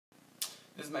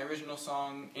This is my original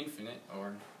song, Infinite,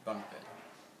 or Bunk Bed.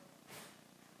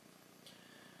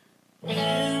 You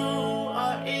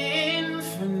are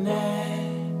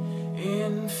infinite,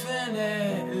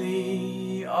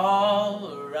 infinitely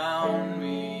all around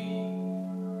me.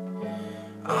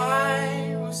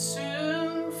 I will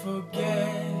soon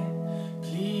forget,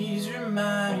 please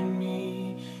remind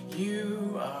me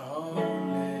you are holy.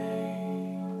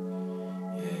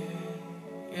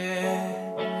 Yeah, yeah.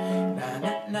 Na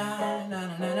na na na na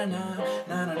na na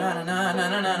na na na na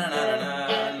na na na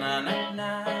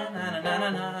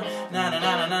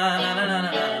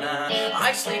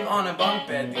I sleep on a bunk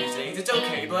bed these days, it's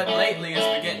okay, but lately it's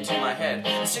been getting to my head.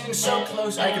 I'm sitting so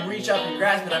close I can reach up and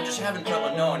grasp it, I'm just having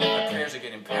trouble knowing if my prayers are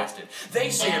getting past it. They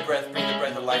say a breath, breathe the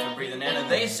breath of life and breathing in, and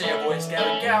they say a voice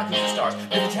scattered galaxies and stars.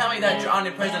 But if you tell me that your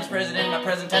omnipresence president in my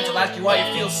present tense, I'll ask you why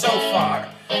you feel so far.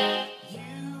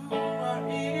 You are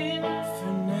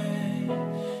infinite,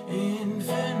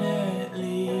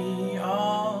 infinitely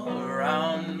all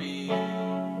around me.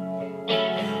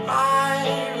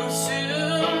 I will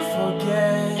soon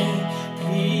forget,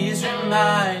 please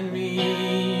remind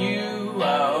me you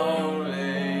are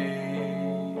holy.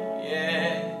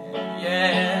 Yeah,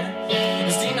 yeah.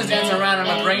 These demons dancing around in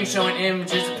my brain, showing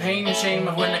images of pain and shame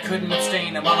of when I couldn't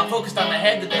abstain. And while I'm focused on my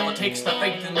head, the devil takes my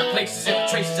faith and replaces it with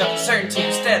traces of uncertainty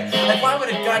instead. Like, why would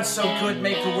a God so good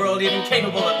make a world even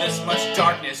capable of this much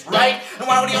darkness, right? And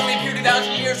why would he only appear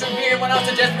 2,000 years from here when I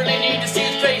so desperately need to see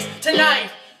his face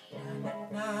tonight?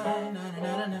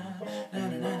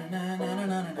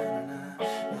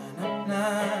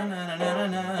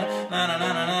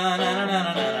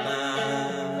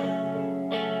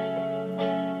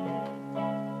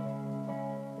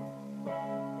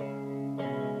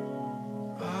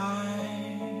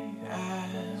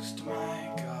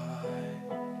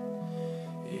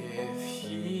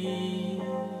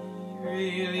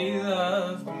 Really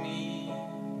loved me.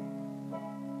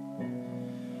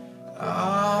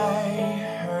 I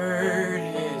heard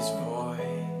his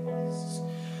voice.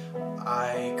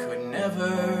 I could never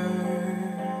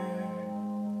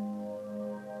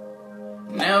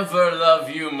love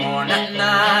you more. Na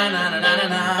na na na na na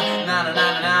na na na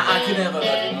na na. I could never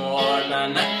love you more. Na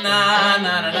na na na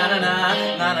na na na na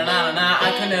na na na na.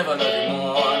 I could never love you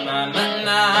more. Na na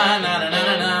na na na na na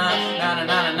na na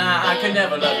na na. I could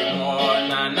never love you more.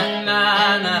 Na na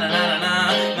na na na na na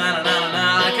na na na.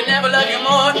 I could never love you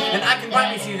more. And I can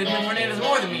finally see that infinite is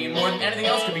more than me and more than anything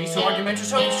else could be. So argumentous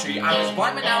sophistry. I was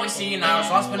blind but now I see, and I was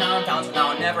lost but now I'm found. So now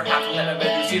I never have to let my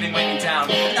bedroom ceiling weigh me down.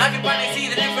 And I can finally see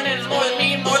that infinite is more than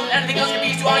me and more than anything else could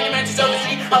be. So argumentous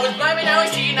sophistry. I was blind but now I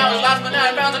see, and I was lost but now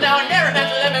I'm found. So now I never have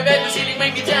to let my bedroom ceiling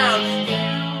weigh me down. You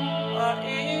are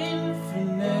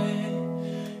infinite,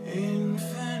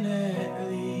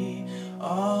 infinitely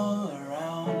all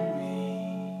around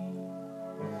me.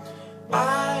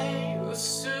 I will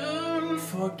soon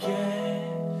forget,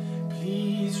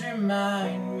 please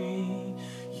remind me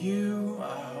you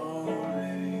are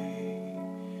holy.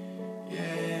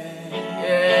 Yeah,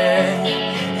 yeah.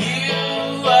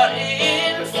 You are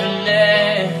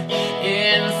infinite,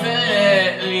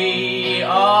 infinitely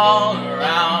all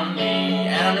around me,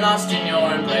 and I'm lost in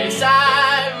your embrace.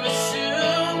 I will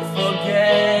soon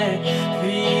forget,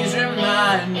 please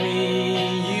remind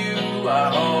me you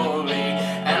are holy,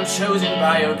 and I'm chosen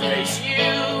by your grace.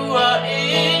 You are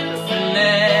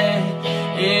infinite.